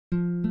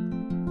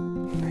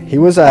He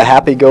was a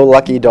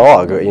happy-go-lucky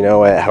dog. You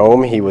know, at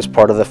home he was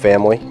part of the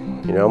family.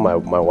 You know, my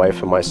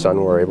wife and my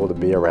son were able to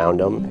be around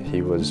him.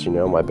 He was, you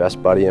know, my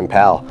best buddy and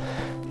pal.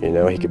 You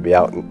know, he could be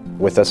out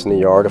with us in the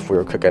yard if we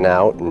were cooking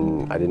out,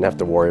 and I didn't have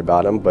to worry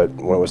about him. But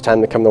when it was time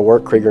to come to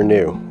work, Krijger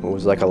knew. It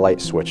was like a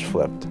light switch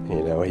flipped.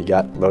 You know, he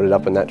got loaded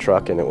up in that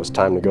truck and it was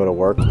time to go to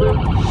work.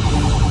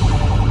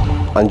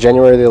 On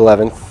January the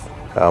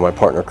 11th, my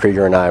partner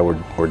Krijger and I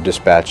were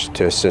dispatched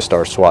to assist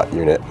our SWAT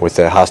unit with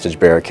a hostage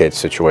barricade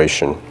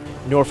situation.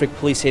 Norfolk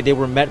police say they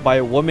were met by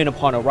a woman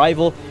upon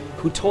arrival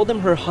who told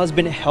them her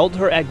husband held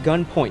her at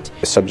gunpoint.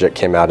 The subject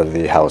came out of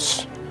the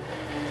house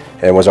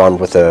and was armed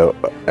with a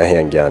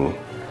handgun.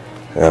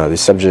 The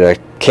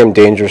subject came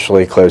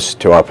dangerously close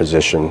to our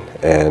position,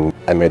 and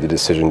I made the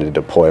decision to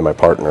deploy my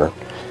partner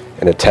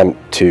and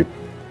attempt to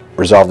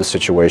resolve the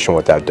situation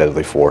without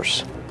deadly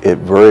force. It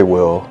very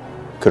well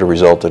could have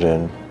resulted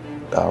in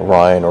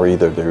Ryan or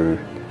either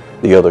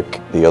the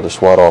other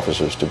SWAT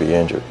officers to be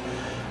injured.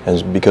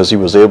 And because he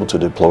was able to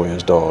deploy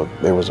his dog,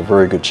 there was a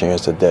very good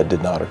chance that that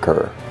did not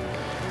occur.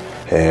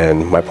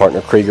 And my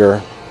partner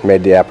Krijger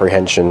made the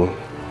apprehension,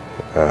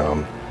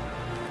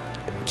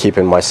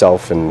 keeping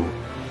myself and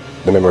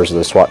the members of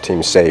the SWAT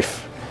team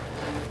safe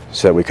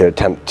so that we could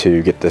attempt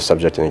to get the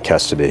subject in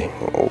custody.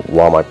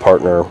 While my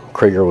partner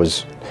Krijger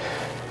was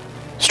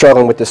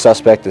struggling with the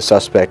suspect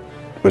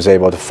was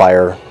able to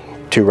fire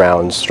 2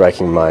 rounds,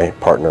 striking my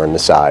partner in the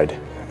side,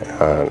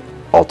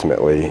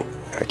 ultimately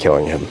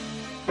killing him.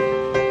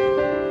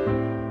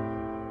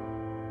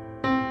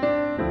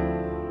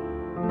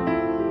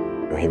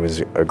 He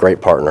was a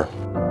great partner.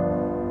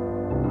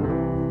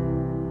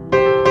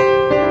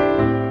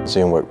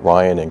 Seeing what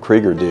Ryan and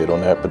Krijger did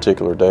on that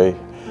particular day,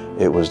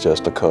 it was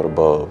just a cut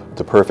above.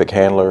 The perfect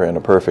handler and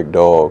a perfect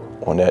dog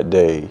on that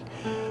day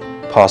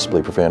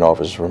possibly prevent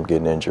officers from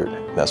getting injured.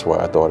 That's why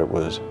I thought it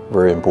was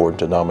very important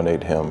to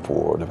nominate him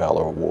for the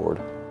Valor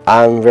Award.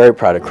 I'm very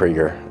proud of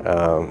Krijger.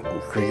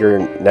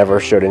 Krijger never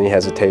showed any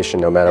hesitation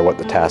no matter what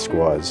the task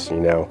was, you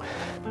know.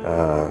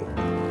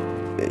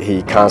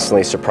 He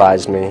constantly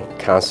surprised me,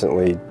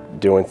 constantly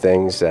doing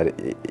things that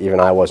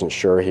even I wasn't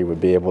sure he would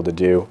be able to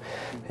do,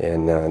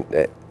 and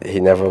he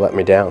never let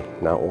me down,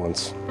 not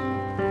once.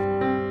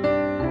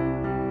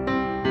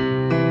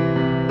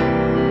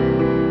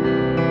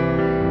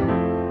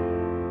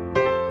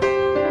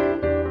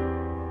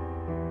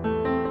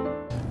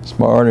 It's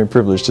my honor and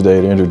privilege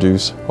today to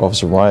introduce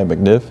Officer Ryan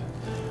McNiff,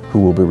 who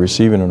will be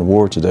receiving an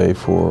award today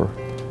for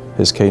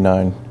his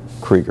K9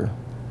 Krijger,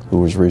 who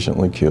was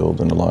recently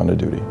killed in the line of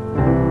duty.